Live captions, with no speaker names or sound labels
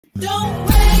Don't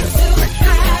wait till the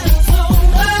battle's over.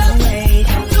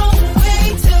 Don't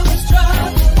wait till the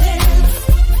struggle ends.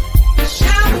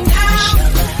 Shout now,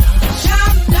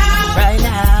 right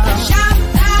now. Shout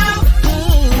now,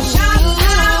 shout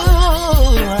now.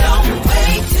 Don't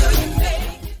wait till you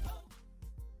make it.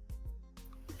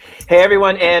 Hey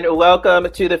everyone, and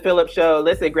welcome to the Philip Show.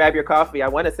 Listen, grab your coffee. I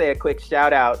want to say a quick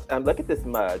shout out. Look at this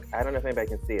mug. I don't know if anybody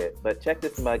can see it, but check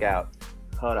this mug out.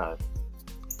 Hold on.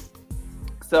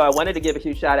 So I wanted to give a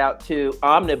huge shout out to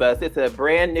Omnibus. It's a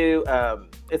brand new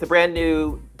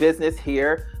business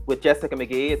here with Jessica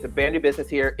McGee. It's a brand new business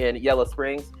here in Yellow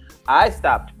Springs. I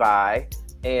stopped by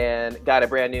and got a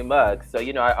brand new mug. So,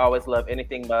 you know, I always love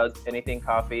anything mugs, anything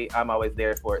coffee. I'm always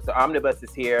there for it. So Omnibus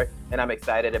is here, and I'm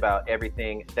excited about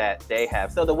everything that they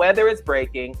have. So the weather is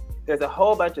breaking. There's a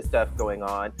whole bunch of stuff going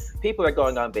on. People are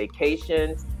going on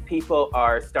vacation. People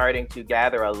are starting to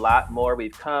gather a lot more.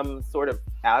 We've come sort of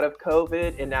out of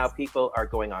COVID, and now people are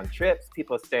going on trips.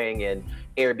 People are staying in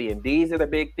Airbnbs are the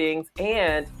big things,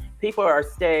 and people are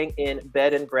staying in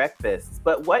bed and breakfasts.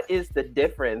 But what is the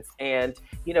difference? And,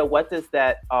 you know, what does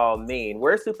that all mean?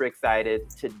 We're super excited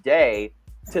today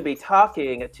to be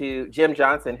talking to Jim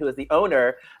Johnson, who is the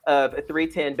owner of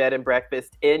 310 Bed and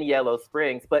Breakfast in Yellow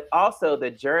Springs, but also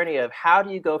the journey of how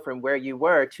do you go from where you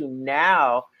were to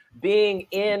now being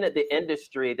in the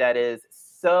industry that is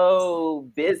so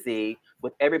busy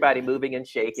with everybody moving and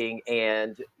shaking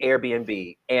and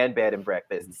Airbnb and bed and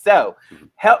breakfast. So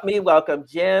help me welcome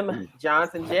Jim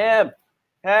Johnson. Jim,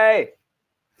 hey.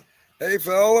 Hey,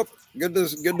 Philip. Good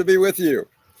to be with you.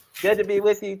 Good to be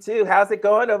with you too. How's it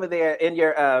going over there in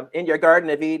your Garden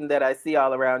of Eden that I see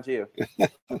all around you?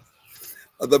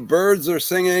 The birds are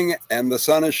singing and the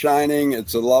sun is shining.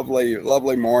 It's a lovely,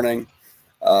 lovely morning.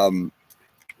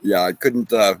 I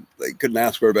couldn't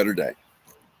ask for a better day.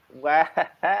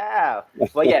 Wow.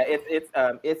 Well, yeah,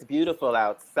 it's beautiful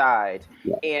outside.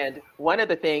 Yeah. And one of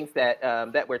the things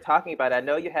that we're talking about, I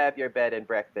know you have your bed and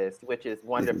breakfast, which is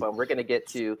wonderful. Mm-hmm. We're going to get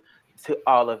to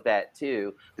all of that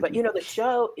too. But, you know, the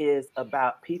show is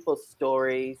about people's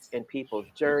stories and people's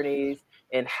journeys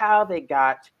and how they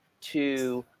got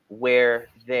to where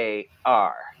they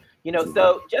are. You know,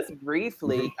 so just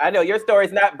briefly, I know your story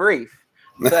is not brief.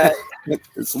 But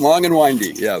it's long and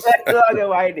windy, yes. Long and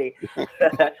windy.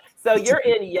 So you're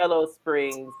in Yellow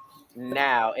Springs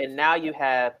now, and now you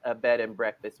have a bed and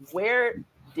breakfast. Where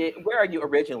are you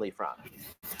originally from?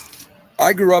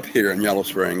 I grew up here in Yellow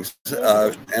Springs,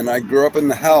 and I grew up in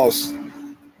the house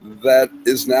that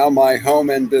is now my home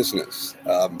and business.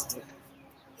 How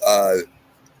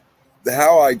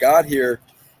I got here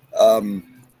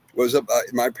was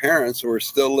my parents were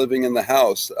still living in the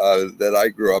house that I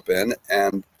grew up in,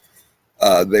 and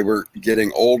they were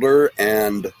getting older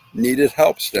and needed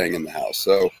help staying in the house.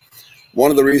 So one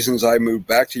of the reasons I moved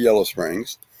back to Yellow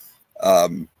Springs, I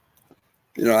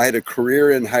had a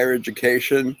career in higher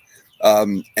education.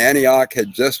 Antioch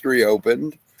had just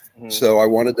reopened, so I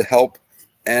wanted to help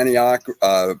Antioch,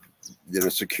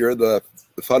 secure the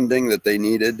funding that they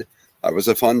needed. I was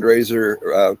a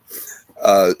fundraiser.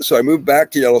 So I moved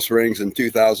back to Yellow Springs in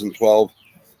 2012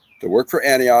 to work for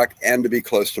Antioch and to be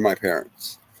close to my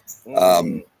parents.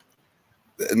 And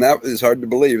that is hard to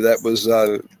believe. That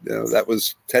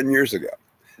was 10 years ago.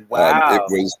 Wow.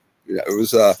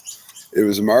 It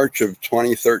was March of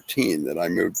 2013 that I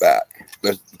moved back.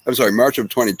 I'm sorry, March of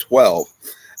 2012.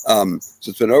 So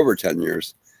it's been over 10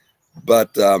 years.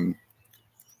 But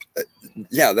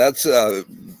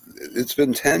it's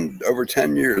been over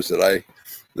 10 years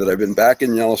that I've been back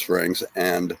in Yellow Springs,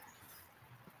 and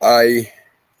I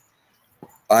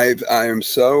am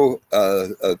so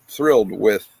thrilled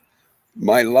with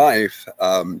my life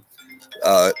and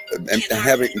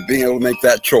being able to make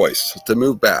that choice to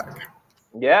move back.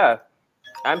 Yeah,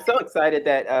 I'm so excited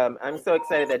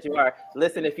that you are.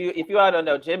 Listen, if you all don't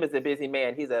know, Jim is a busy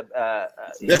man. He has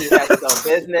his own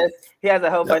business. He has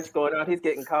a whole bunch going on. He's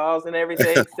getting calls and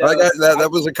everything. So I got that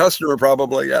was a customer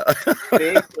probably. Yeah,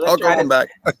 see, I'll call him back.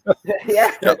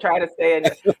 Yeah, yep. trying to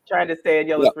stay in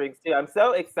Yellow Springs too. I'm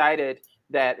so excited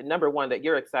that number one, that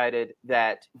you're excited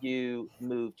that you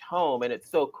moved home, and it's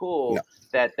so cool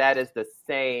that is the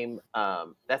same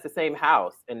that's the same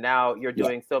house, and now you're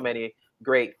doing so many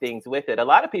great things with it. A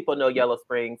lot of people know Yellow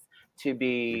Springs to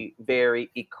be very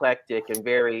eclectic and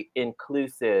very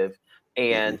inclusive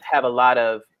and have a lot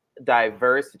of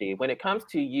diversity. When it comes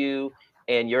to you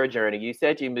and your journey, you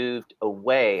said you moved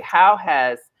away. How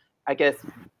has, I guess,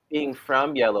 being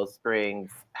from Yellow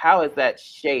Springs, how has that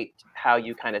shaped how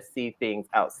you kind of see things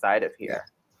outside of here?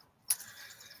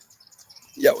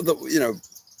 Yeah,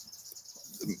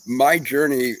 my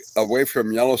journey away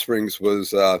from Yellow Springs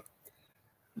was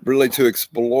really to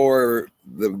explore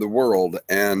the world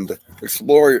and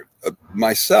explore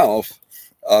myself.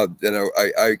 I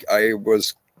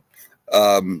was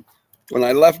when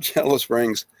I left Yellow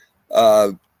Springs,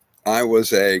 I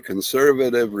was a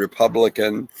conservative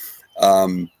Republican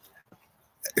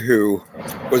who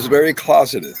was very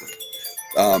closeted,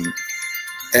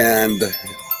 and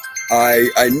I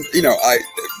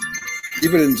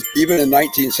even in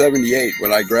 1978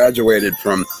 when I graduated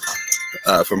from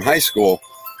high school,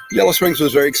 Yellow Springs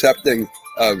was very accepting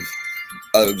of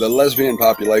the lesbian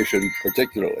population,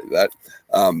 particularly that.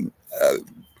 And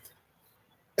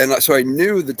so I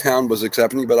knew the town was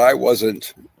accepting, but I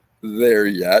wasn't there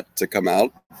yet to come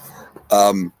out.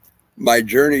 My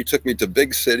journey took me to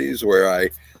big cities where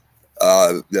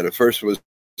that at first was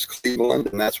Cleveland,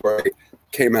 and that's where I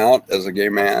came out as a gay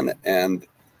man. And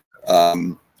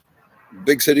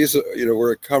big cities,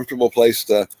 were a comfortable place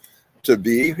to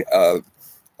be.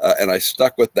 And I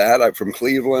stuck with that. I'm from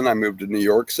Cleveland. I moved to New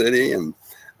York City, and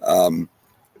I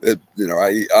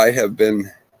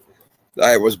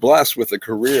was blessed with a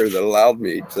career that allowed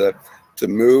me to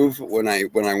move when I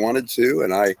wanted to.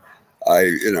 And I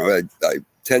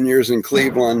 10 years in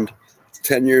Cleveland,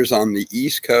 10 years on the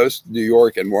East Coast, New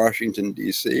York and Washington,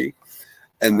 D.C.,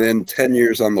 and then 10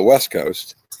 years on the West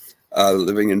Coast,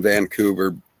 living in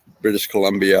Vancouver, British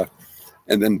Columbia,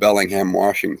 and then Bellingham,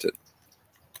 Washington.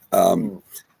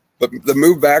 But the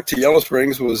move back to Yellow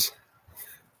Springs was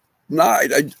not,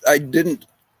 I didn't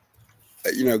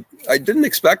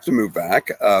expect to move back,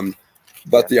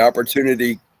 but the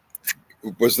opportunity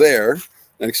was there,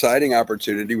 an exciting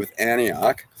opportunity with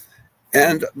Antioch.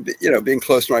 And, being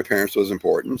close to my parents was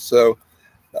important. So,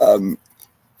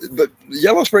 but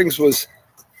Yellow Springs was,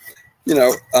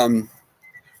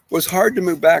 was hard to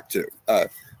move back to.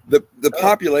 The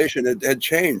population had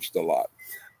changed a lot.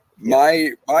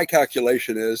 My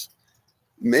calculation is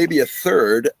maybe a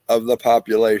third of the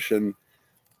population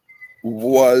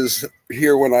was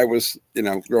here when I was,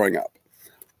 growing up.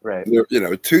 Right.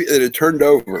 It had turned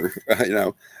over,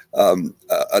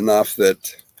 enough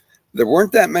that there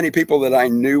weren't that many people that I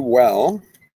knew well.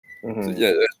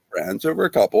 Mm-hmm. Friends, over a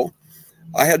couple.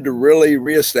 I had to really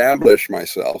reestablish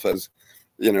myself as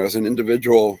an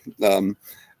individual,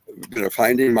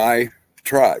 finding my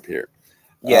tribe here.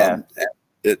 Yeah.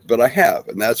 But I have,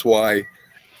 and that's why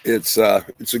it's a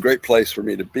great place for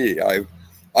me to be. I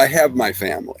have my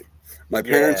family. My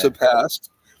parents have passed,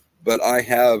 but I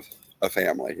have a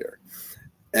family here.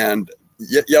 And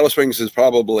Yellow Springs is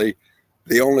probably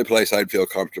the only place I'd feel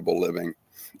comfortable living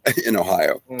in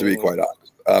Ohio, to be quite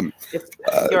honest.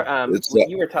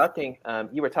 You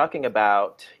were talking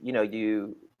about,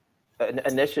 you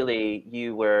initially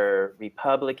you were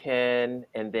Republican,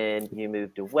 and then you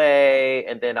moved away,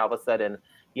 and then all of a sudden,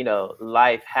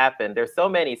 life happened. There's so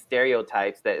many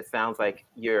stereotypes that it sounds like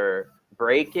you're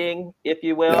breaking, if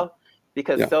you will,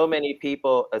 because so many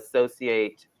people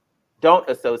don't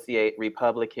associate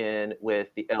Republican with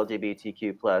the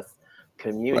LGBTQ plus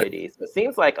community. Right. So it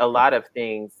seems like a lot of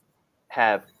things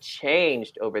have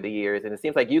changed over the years, and it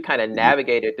seems like you kind of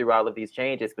navigated through all of these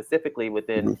changes, specifically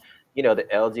within, the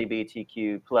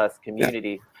LGBTQ plus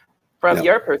community. From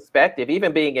your perspective,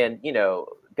 even being in,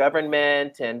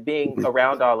 government and being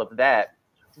around all of that,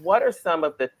 what are some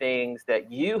of the things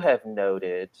that you have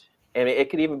noted? I mean, it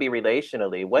could even be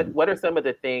relationally. What are some of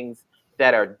the things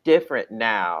that are different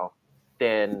now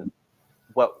than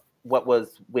what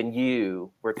was when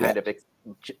you were kind of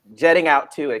jetting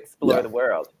out to explore the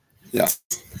world? Yeah.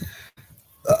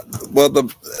 Well,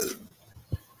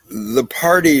 the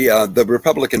party, the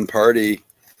Republican Party,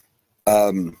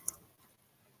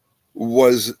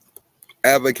 was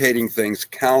advocating things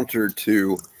counter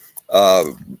to,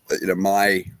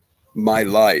 my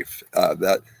life.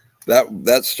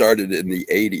 That started in the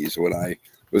 80s when I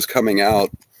was coming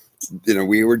out.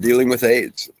 We were dealing with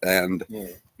AIDS, and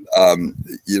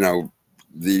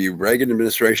the Reagan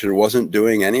administration wasn't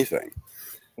doing anything.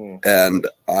 And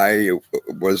I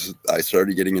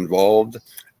started getting involved.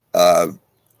 There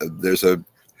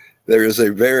is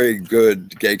a very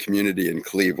good gay community in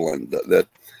Cleveland that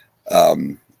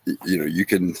you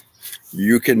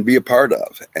can be a part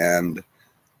of. And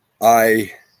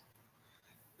it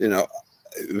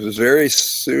was very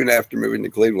soon after moving to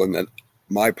Cleveland that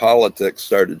my politics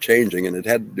started changing, and it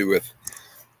had to do with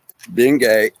being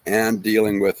gay and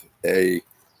dealing with an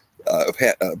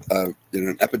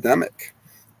epidemic.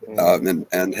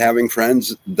 And having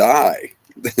friends die,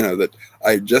 that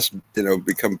I just,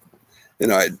 become,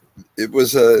 it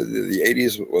was the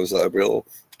 80s was a real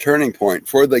turning point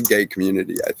for the gay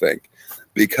community, I think,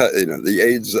 because, the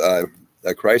AIDS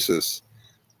crisis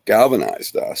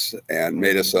galvanized us and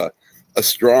made us a a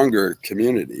stronger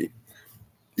community,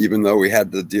 even though we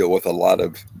had to deal with a lot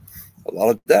of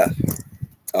death.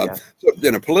 Yeah. So,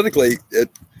 you know, politically, you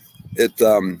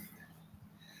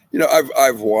know,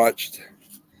 I've watched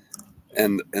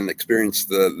and experienced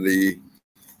the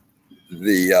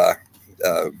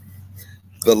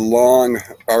long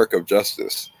arc of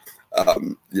justice.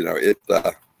 You know,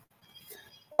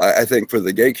 I think for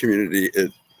the gay community,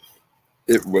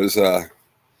 it was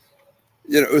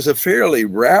you know, it was a fairly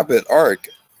rapid arc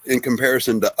in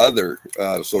comparison to other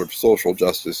sort of social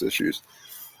justice issues.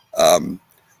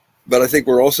 But I think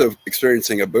we're also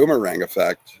experiencing a boomerang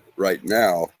effect right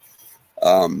now,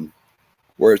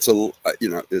 where it's you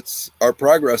know, it's our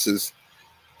progress is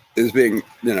being,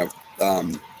 you know,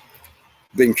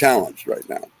 being challenged right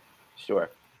now. Sure.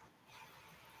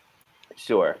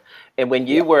 Sure. And when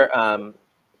you were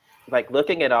like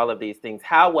looking at all of these things,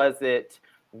 how was it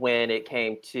when it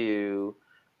came to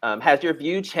has your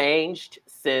view changed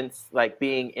since like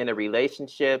being in a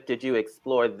relationship? Did you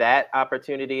explore that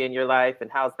opportunity in your life, and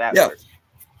how's that work?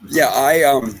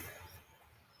 Yeah,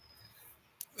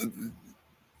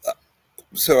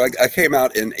 so I came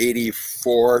out in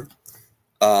 '84.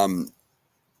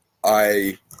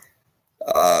 I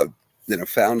you know,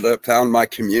 found my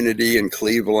community in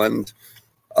Cleveland,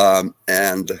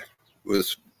 and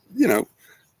was, you know,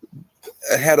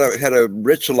 had a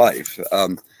rich life.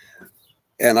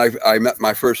 And I met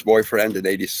my first boyfriend in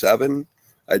 '87.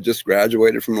 I just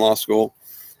graduated from law school,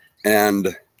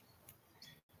 and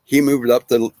he moved up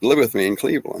to live with me in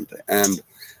Cleveland. And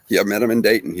I met him in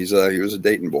Dayton. He was a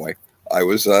Dayton boy. I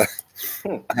was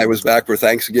back for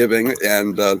Thanksgiving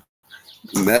and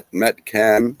met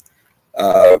Ken,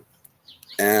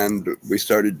 and we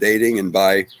started dating. And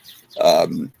by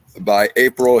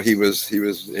April, he'd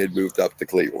moved up to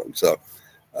Cleveland. So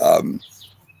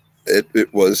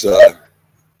it was.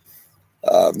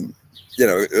 You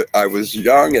know, I was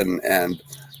young and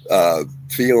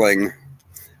feeling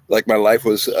like my life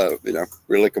was, you know,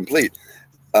 really complete.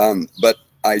 But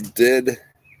I did,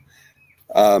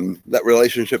 that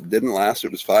relationship didn't last.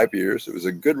 It was 5 years. It was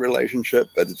a good relationship,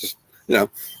 but it just, you know,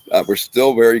 we're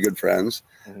still very good friends.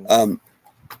 Mm-hmm.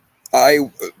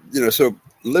 You know, so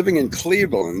living in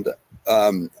Cleveland,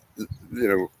 you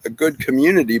know, a good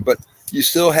community, but you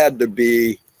still had to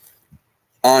be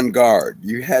on guard.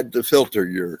 You had to filter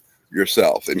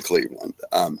yourself in Cleveland,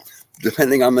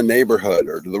 depending on the neighborhood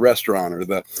or the restaurant or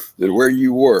the where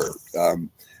you were.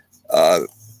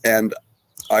 And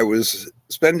I was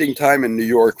spending time in New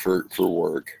York for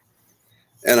work,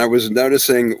 and I was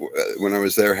noticing when I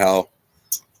was there how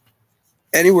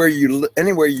anywhere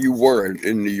you were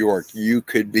in New York, you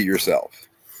could be yourself.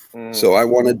 So I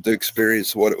wanted to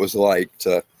experience what it was like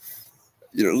to,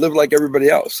 you know, live like everybody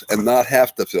else and not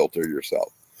have to filter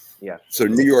yourself. Yeah. So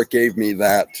New York gave me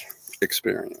that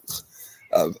experience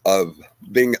of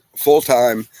being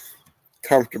full-time,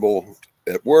 comfortable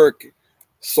at work,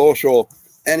 social,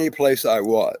 any place I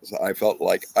was. I felt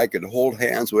like I could hold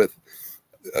hands with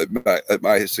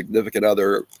my significant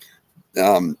other,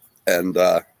 and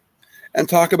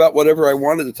talk about whatever I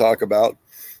wanted to talk about,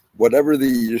 whatever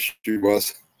the issue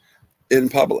was, in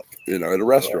public, you know, at a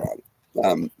restaurant,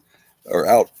 or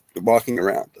out walking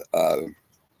around.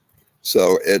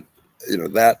 So it, you know,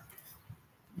 that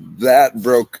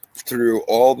broke through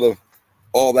all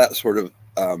that sort of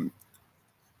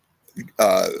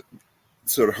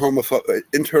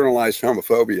internalized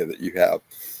homophobia that you have.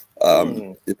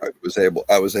 You know,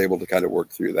 I was able to kind of work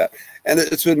through that, and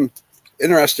it's been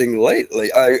interesting lately.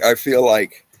 I feel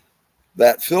like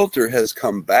that filter has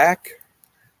come back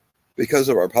because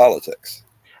of our politics.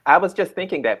 I was just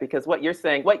thinking that, because what you're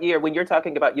saying, what year, when you're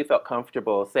talking about you felt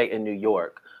comfortable, say in New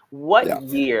York, what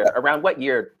year, around what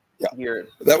year?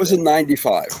 That was in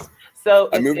 '95. So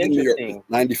I it's moved to New York interesting. in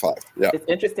 '95. Yeah. It's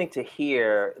interesting to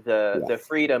hear the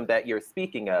freedom that you're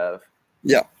speaking of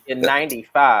Yeah. in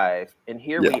 '95, and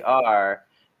here Yeah. we are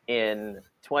in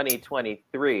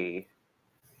 2023.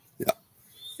 Yeah.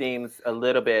 Seems a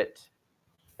little bit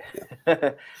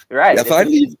right.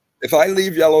 If I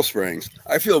leave Yellow Springs,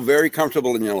 I feel very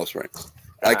comfortable in Yellow Springs.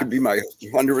 I could be my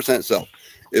 100% self.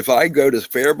 If I go to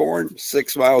Fairborn,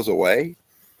 6 miles away,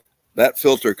 that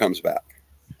filter comes back.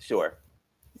 Sure.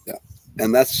 Yeah.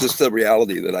 And that's just the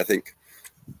reality that I think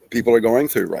people are going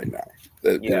through right now.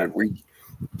 That, you know,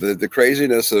 the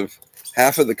craziness of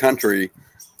half of the country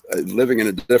living in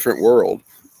a different world,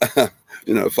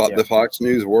 you know, the Fox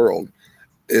News world.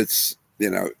 It's, you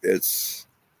know, it's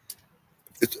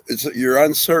you're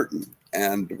uncertain,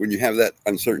 and when you have that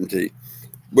uncertainty,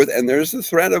 and there's the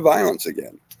threat of violence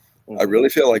again. I really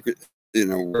feel like, you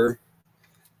know,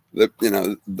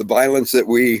 the violence that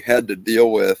we had to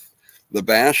deal with the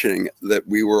bashing that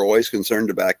we were always concerned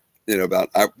about,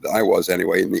 I was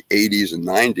anyway, in the 80s and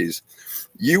 90s,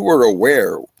 you were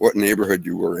aware what neighborhood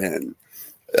you were in,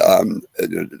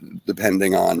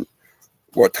 depending on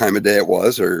what time of day it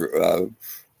was, or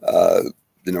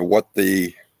what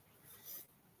the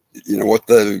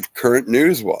current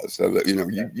news was. So that,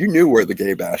 you knew where the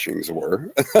gay bashings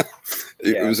were.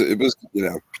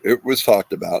 It was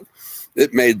talked about.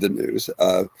 It made the news,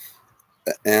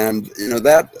 and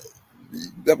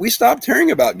that we stopped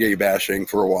hearing about gay bashing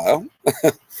for a while,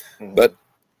 but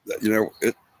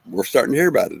we're starting to hear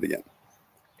about it again.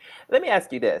 Let me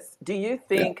ask you this. Do you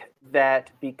think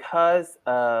that because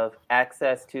of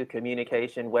access to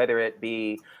communication, whether it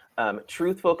be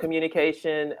truthful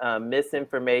communication,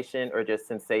 misinformation, or just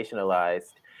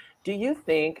sensationalized, do you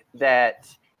think that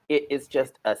it is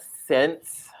just a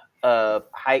sense of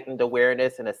heightened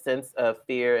awareness and a sense of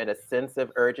fear and a sense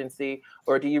of urgency?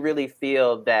 Or do you really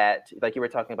feel that, like you were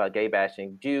talking about gay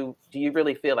bashing, do you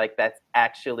really feel like that's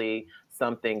actually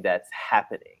something that's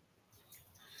happening?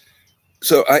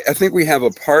 So I think we have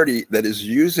a party that is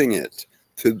using it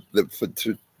to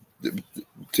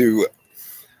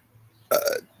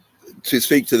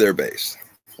speak to their base.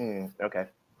 Okay.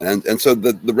 And so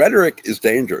the rhetoric is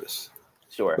dangerous.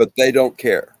 Sure. But they don't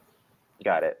care.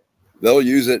 Got it. They'll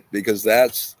use it because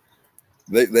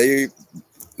the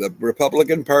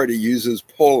Republican Party uses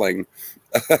polling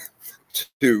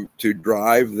to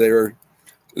drive their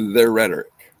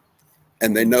rhetoric,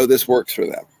 and they know this works for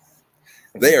them.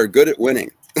 They are good at winning.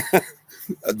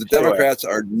 The Democrats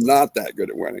are not that good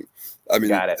at winning. I mean,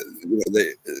 Got it.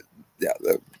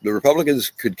 The Republicans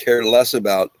could care less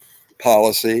about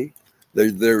policy.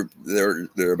 They're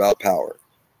about power.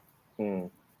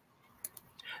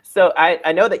 So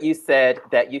I know that you said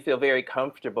that you feel very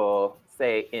comfortable,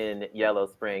 say, in Yellow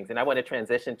Springs, and I want to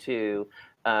transition to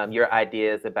your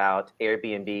ideas about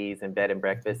Airbnbs and bed and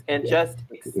breakfast and just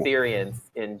experience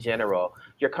in general.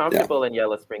 You're comfortable in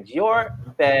Yellow Springs. Your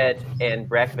bed and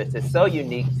breakfast is so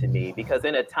unique to me because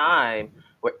in a time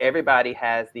where everybody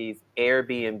has these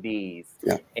Airbnbs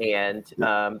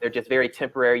and they're just very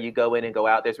temporary, you go in and go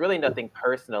out, there's really nothing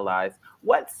personalized.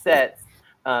 What sets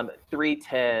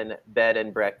 310 bed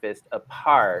and breakfast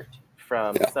apart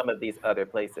from some of these other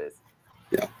places?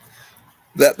 Yeah.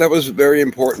 That was very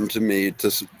important to me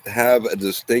to have a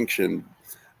distinction.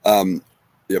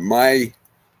 My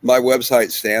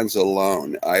website stands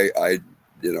alone.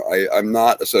 I'm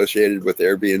not associated with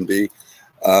Airbnb.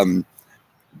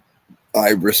 I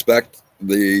respect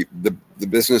the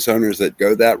business owners that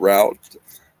go that route.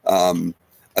 I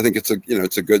think it's a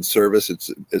good service.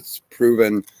 It's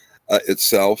proven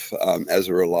itself as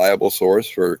a reliable source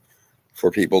for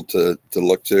people to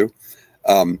look to.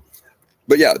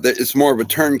 But it's more of a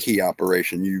turnkey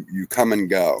operation. You come and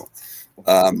go,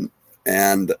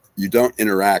 and you don't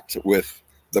interact with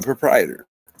the proprietor.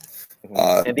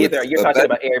 And you're talking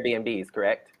about Airbnbs,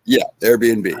 correct? Yeah,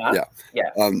 Airbnb.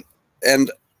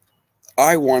 And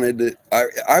I wanted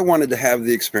to have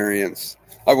the experience.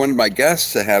 I wanted my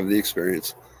guests to have the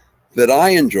experience that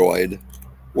I enjoyed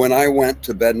when I went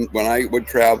to bed. When I would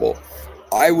travel,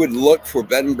 I would look for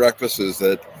bed and breakfasts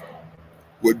that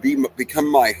would become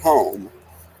my home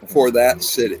for that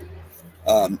city.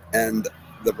 And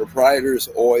the proprietors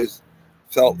always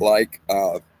felt like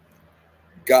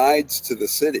guides to the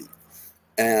city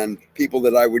and people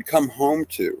that I would come home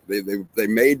to. They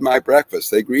made my breakfast.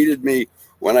 They greeted me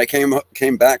when I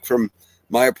came back from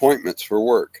my appointments for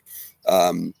work.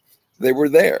 They were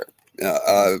there,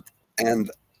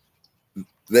 and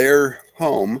their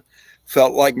home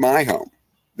felt like my home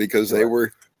because they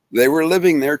were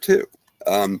living there too.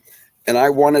 And I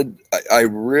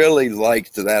really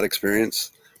liked that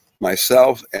experience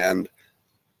myself, and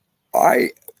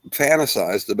I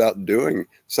fantasized about doing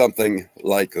something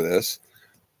like this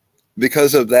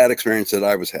because of that experience that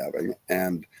I was having.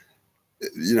 And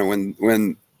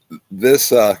when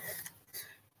this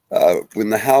when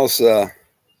the house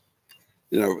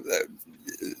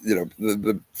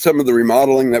some of the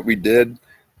remodeling that we did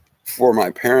for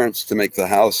my parents to make the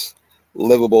house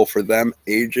livable for them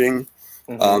aging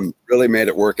really made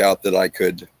it work out that I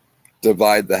could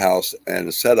divide the house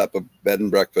and set up a bed and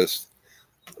breakfast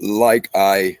like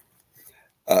I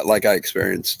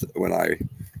experienced when I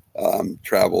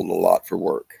traveled a lot for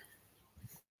work.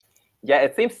 Yeah,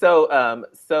 it seems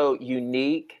so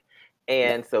unique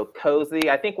and so cozy.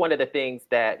 I think one of the things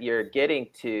that you're getting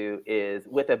to is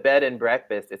with a bed and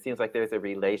breakfast, it seems like there's a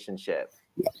relationship.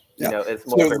 It's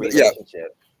more of a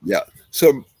relationship.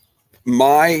 So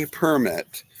my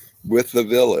permit with the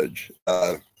village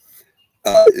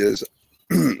is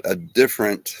a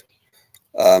different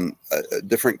a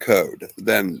different code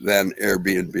than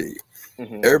Airbnb.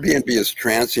 Mhm. Airbnb is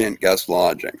transient guest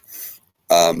lodging.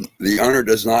 The owner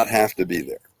does not have to be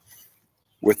there.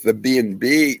 With the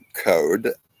B&B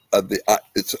code,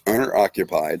 it's owner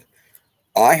occupied.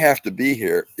 I have to be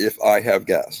here if I have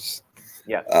guests.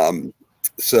 Yeah.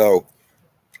 So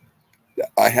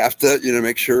I have to,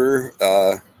 make sure,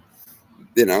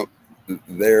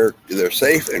 they're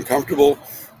safe and comfortable.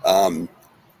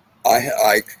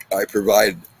 I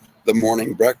provide the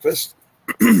morning breakfast.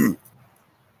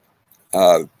 So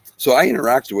I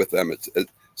interacted with them at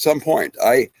some point.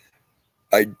 I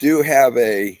do have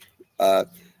a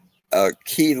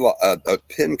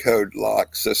PIN code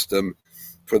lock system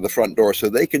for the front door, so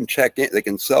they can check in. They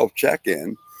can self check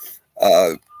in.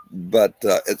 But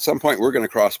at some point, we're going to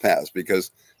cross paths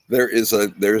because there's a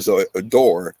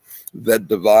door that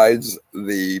divides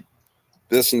the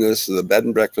business, the bed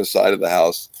and breakfast side of the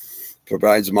house,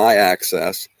 provides my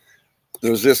access.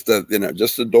 There's just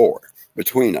a door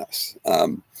between us.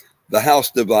 The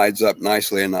house divides up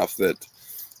nicely enough that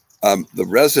the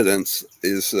residence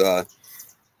is,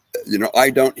 I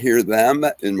don't hear them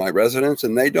in my residence,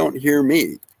 and they don't hear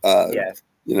me. Yes.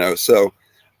 So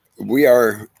we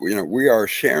are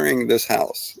sharing this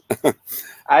house.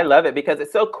 I love it because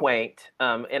it's so quaint,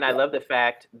 and I love the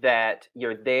fact that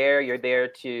you're there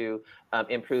to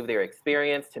improve their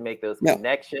experience, to make those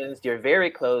connections. You're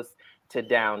very close to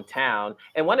downtown,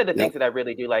 and one of the things that I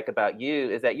really do like about you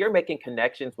is that you're making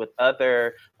connections with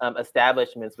other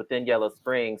establishments within Yellow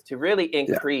Springs to really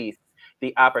increase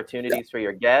the opportunities for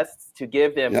your guests, to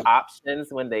give them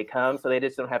options when they come, so they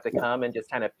just don't have to come and just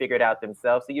kind of figure it out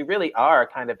themselves. So you really are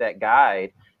kind of that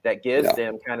guide that gives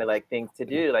them kind of like things to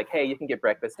do, like, hey, you can get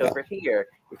breakfast over here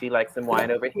if you like some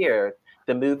wine over here.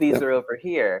 The movies are over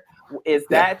here. Is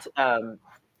that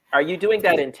are you doing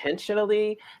that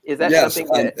intentionally? Is that something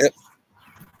that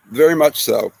very much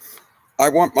so. I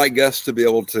want my guests to be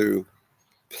able to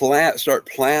start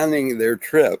planning their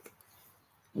trip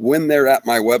when they're at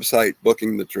my website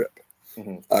booking the trip.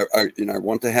 I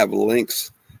want to have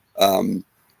links and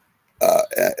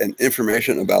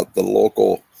information about the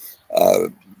local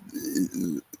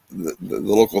the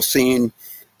local scene,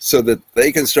 so that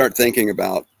they can start thinking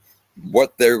about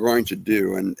what they're going to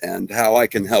do and how I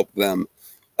can help them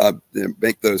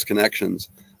make those connections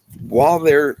while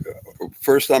they're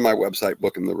first on my website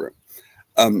booking the room.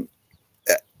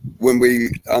 When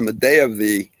on the day of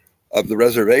the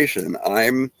reservation,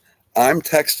 I'm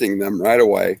texting them right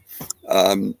away.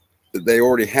 They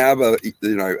already have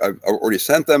I've already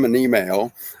sent them an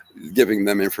email giving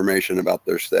them information about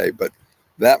their stay, but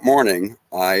that morning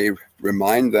I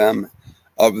remind them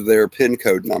of their PIN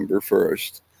code number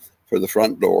first for the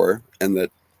front door, and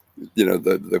that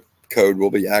the code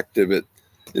will be active at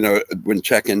when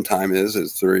check-in time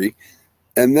is 3,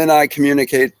 and then I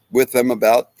communicate with them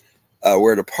about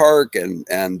where to park and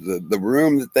the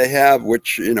room that they have,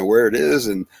 which where it is,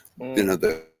 and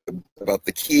about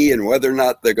the key and whether or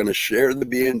not they're going to share the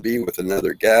B&B with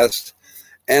another guest.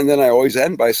 And then I always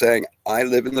end by saying, I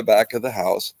live in the back of the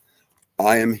house.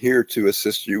 I am here to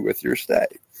assist you with your stay.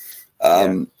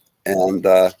 And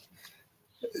it's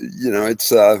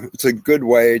a good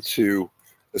way to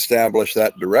establish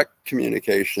that direct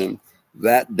communication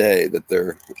that day that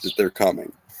they're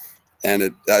coming.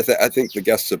 And I think the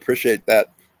guests appreciate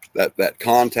that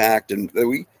contact, and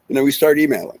we start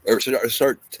emailing or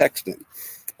start texting.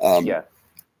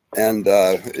 And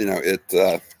I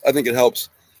think it helps.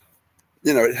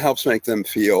 It helps make them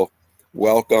feel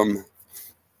welcome,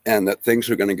 and that things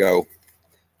are going to go,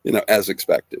 as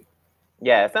expected.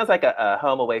 Yeah, it sounds like a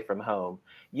home away from home.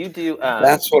 You do.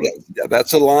 That's a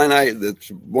line. That's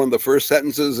one of the first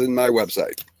sentences in my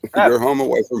website. Your home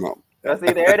away from home. Oh,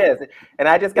 see, there it is. And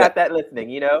I just got that listening.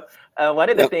 One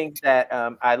of the things that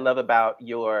I love about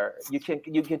you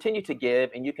continue to give,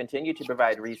 and you continue to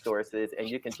provide resources, and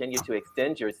you continue to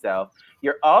extend yourself.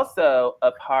 You're also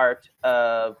a part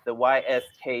of the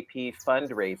YSKP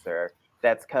fundraiser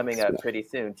that's coming up pretty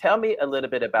soon. Tell me a little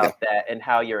bit about that and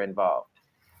how you're involved.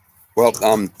 Well,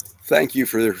 thank you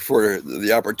for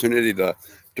the opportunity to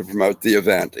promote the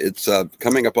event. It's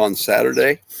coming up on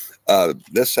Saturday,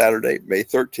 this Saturday, May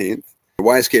 13th.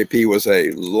 YSKP was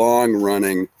a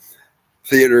long-running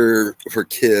theater for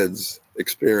kids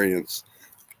experience,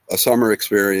 a summer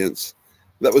experience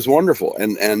that was wonderful.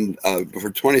 And for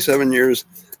 27 years,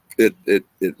 it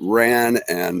ran,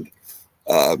 and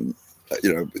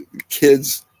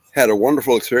kids had a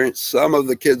wonderful experience. Some of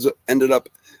the kids ended up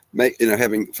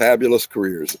having fabulous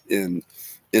careers in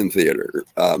theater.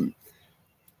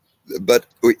 But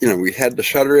we had to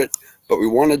shutter it, but we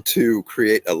wanted to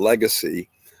create a legacy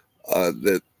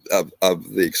that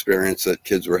of the experience that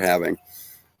kids were having.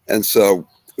 And so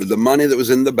the money that was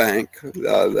in the bank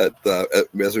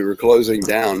as we were closing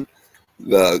down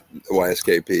the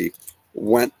YSKP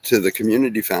went to the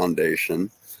community foundation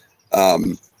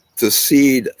to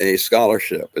seed a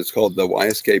scholarship. It's called the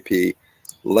YSKP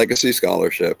Legacy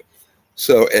Scholarship.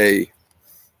 So a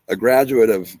graduate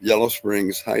of Yellow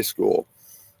Springs High School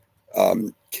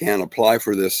can apply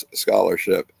for this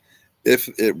scholarship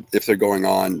if they're going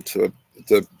on to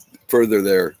further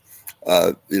their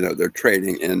their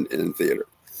training in theater.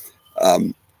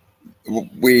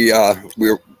 We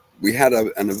had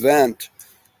an event.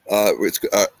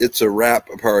 It's a wrap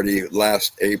party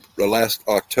last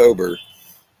October,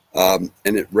 and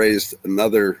it raised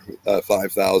another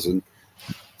 $5,000.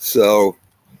 So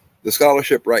the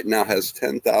scholarship right now has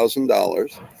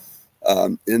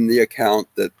 $10,000 in the account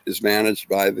that is managed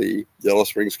by the Yellow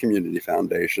Springs Community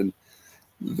Foundation.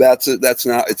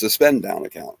 It's a spend down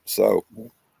account. So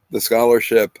the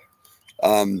scholarship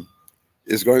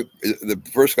the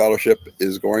first scholarship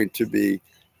is going to be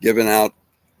given out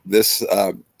this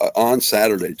on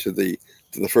Saturday to the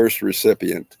first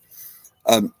recipient.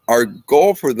 Our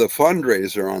goal for the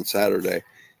fundraiser on Saturday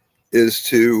is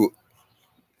to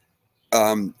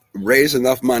raise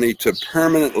enough money to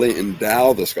permanently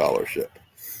endow the scholarship.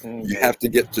 Mm-hmm. You have to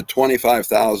get to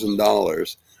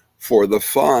 $25,000 for the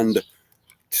fund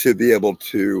to be able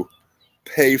to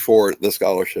pay for the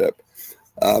scholarship.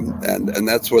 And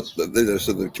that's what so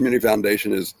the community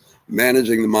foundation is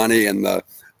managing the money, and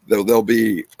there'll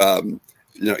be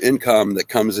income that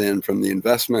comes in from the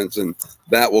investments, and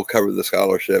that will cover the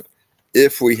scholarship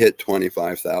if we hit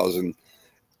 25,000.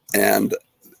 And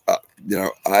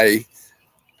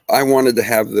I wanted to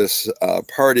have this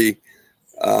party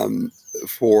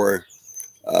for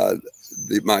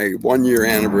my 1 year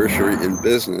anniversary in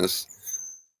business,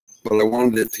 but I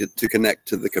wanted it to connect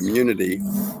to the community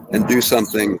and do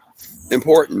something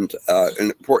important,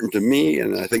 and important to me,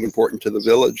 and I think important to the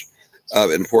village,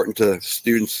 important to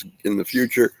students in the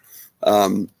future.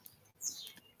 I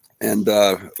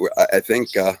think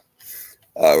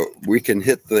we can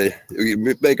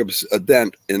make a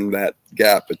dent in that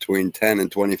gap between 10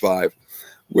 and 25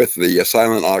 with the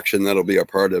silent auction that'll be a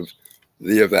part of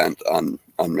the event on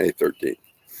May 13th.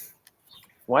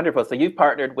 Wonderful. So you've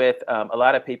partnered with a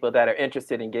lot of people that are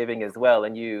interested in giving as well,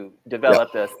 and you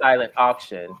developed a silent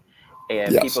auction,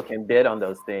 and people can bid on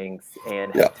those things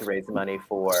and help to raise money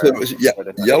for. So,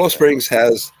 Yellow Springs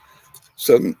has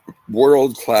some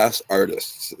world-class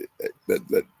artists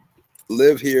that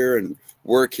live here and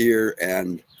work here,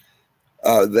 and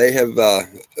they have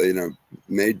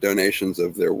made donations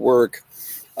of their work.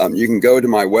 You can go to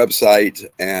my website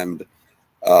and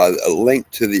a link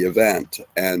to the event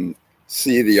and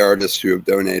see the artists who have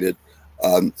donated.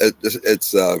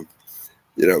 It's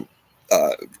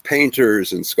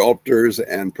painters and sculptors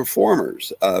and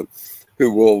performers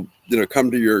who will come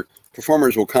to your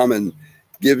performers will come and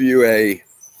give you a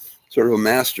sort of a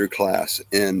master class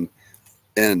in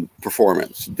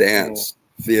performance, dance,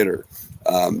 theater,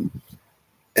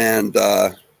 and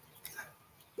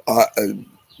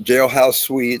Jailhouse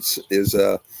Suites is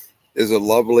a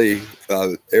lovely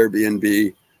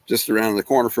Airbnb just around the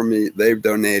corner from me. They've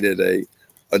donated a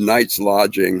night's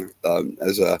lodging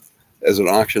as an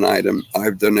auction item.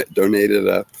 I've donated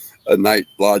a night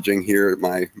lodging here at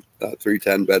my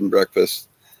 310 bed and breakfast,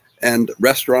 and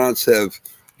restaurants have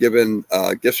given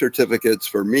gift certificates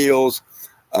for meals.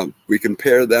 We can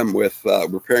pair them with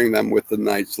we're pairing them with the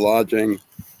night's lodging.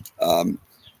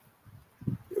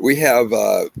 We have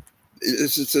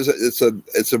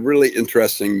it's a really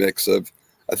interesting mix of,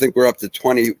 I think we're up to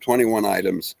 21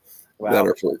 items that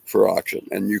are for auction,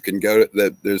 and you can go to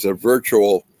that. There's a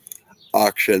virtual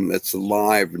auction that's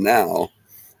live now.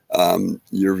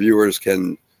 Your viewers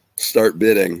can start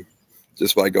bidding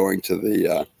just by going to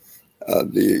the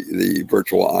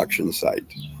virtual auction site.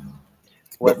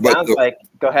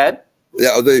 Go ahead.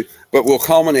 Yeah, but we'll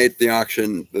culminate the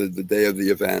auction the day of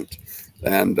the event,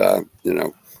 and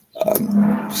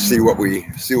see what we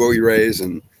raise,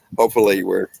 and hopefully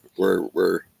we're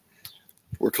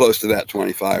close to that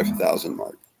 25,000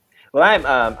 mark. Well,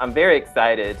 I'm very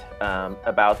excited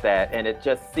about that, and it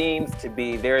just seems to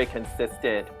be very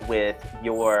consistent with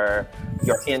your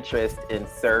interest in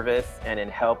service and in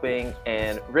helping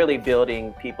and really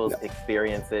building people's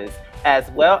experiences, as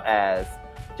well as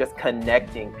just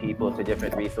connecting people to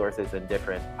different resources and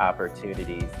different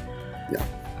opportunities. Yeah.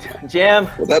 Jim.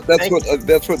 Well, that's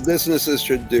what businesses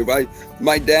should do. My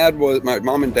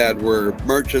mom and dad were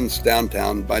merchants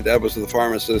downtown. My dad was the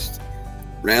pharmacist,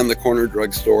 ran the corner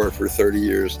drugstore for 30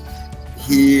 years.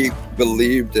 He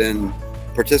believed in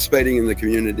participating in the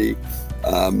community.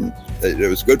 It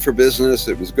was good for business.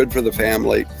 It was good for the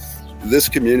family. This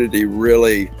community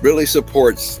really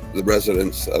supports the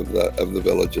residents of the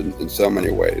village in so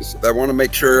many ways. I want to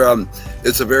make sure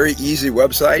it's a very easy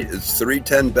website. It's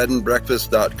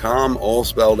 310bedandbreakfast.com, all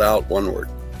spelled out, one word.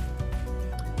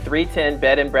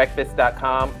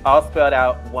 310bedandbreakfast.com, all spelled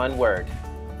out, one word.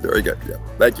 Very good. Yeah.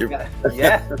 Thank you.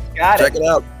 Yeah, got Check it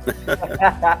out.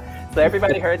 So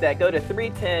everybody heard that. Go to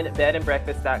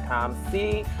 310bedandbreakfast.com.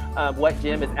 See what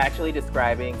Jim is actually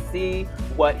describing. See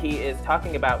what he is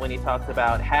talking about when he talks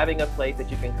about having a place that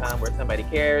you can come where somebody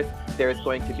cares. There's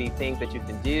going to be things that you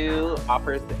can do,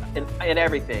 offers, and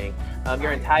everything.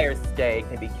 Your entire stay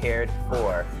can be cared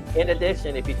for. In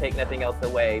addition, if you take nothing else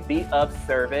away, be of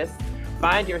service.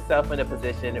 Find yourself in a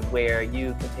position where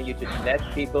you continue to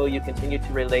connect people, you continue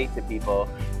to relate to people,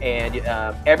 and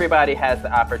everybody has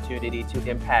the opportunity to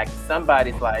impact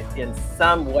somebody's life in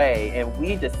some way, and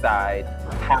we decide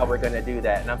how we're going to do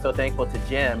that. And I'm so thankful to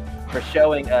Jim for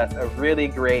showing us a really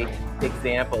great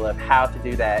example of how to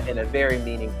do that in a very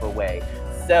meaningful way.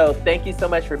 So thank you so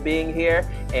much for being here.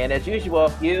 And as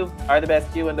usual, you are the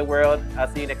best you in the world. I'll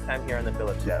see you next time here on The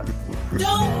Phillips Show.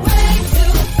 Don't wait.